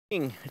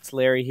It's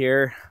Larry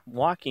here,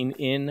 walking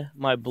in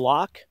my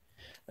block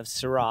of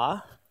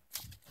Syrah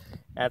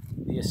at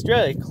the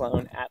Australia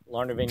clone at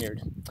Larner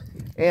Vineyard.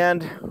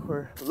 And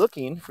we're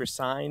looking for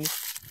signs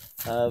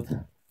of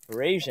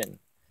aerasion.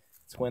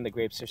 It's when the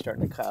grapes are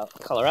starting to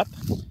color up.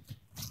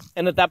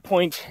 And at that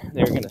point,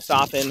 they're going to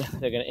soften,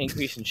 they're going to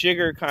increase in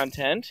sugar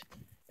content,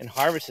 and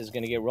harvest is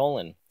going to get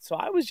rolling. So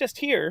I was just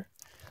here,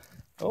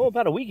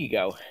 about a week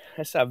ago.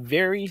 I saw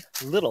very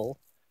little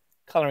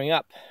coloring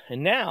up.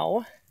 And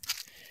now,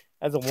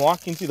 as I'm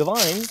walking through the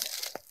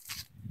vines,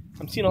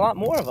 I'm seeing a lot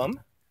more of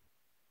them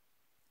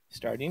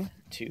starting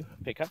to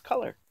pick up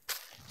color.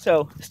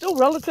 So, still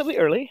relatively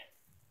early.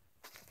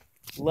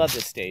 Love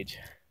this stage.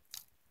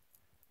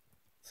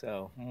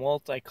 So,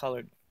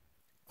 multicolored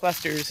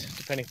clusters,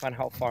 depending upon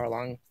how far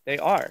along they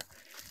are.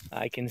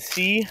 I can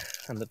see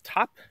on the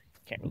top,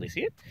 can't really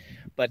see it,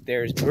 but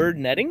there's bird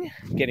netting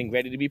getting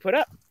ready to be put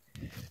up.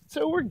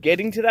 So, we're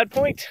getting to that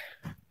point.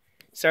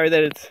 Sorry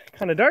that it's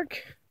kind of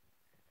dark.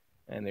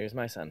 And there's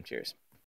my son. Cheers.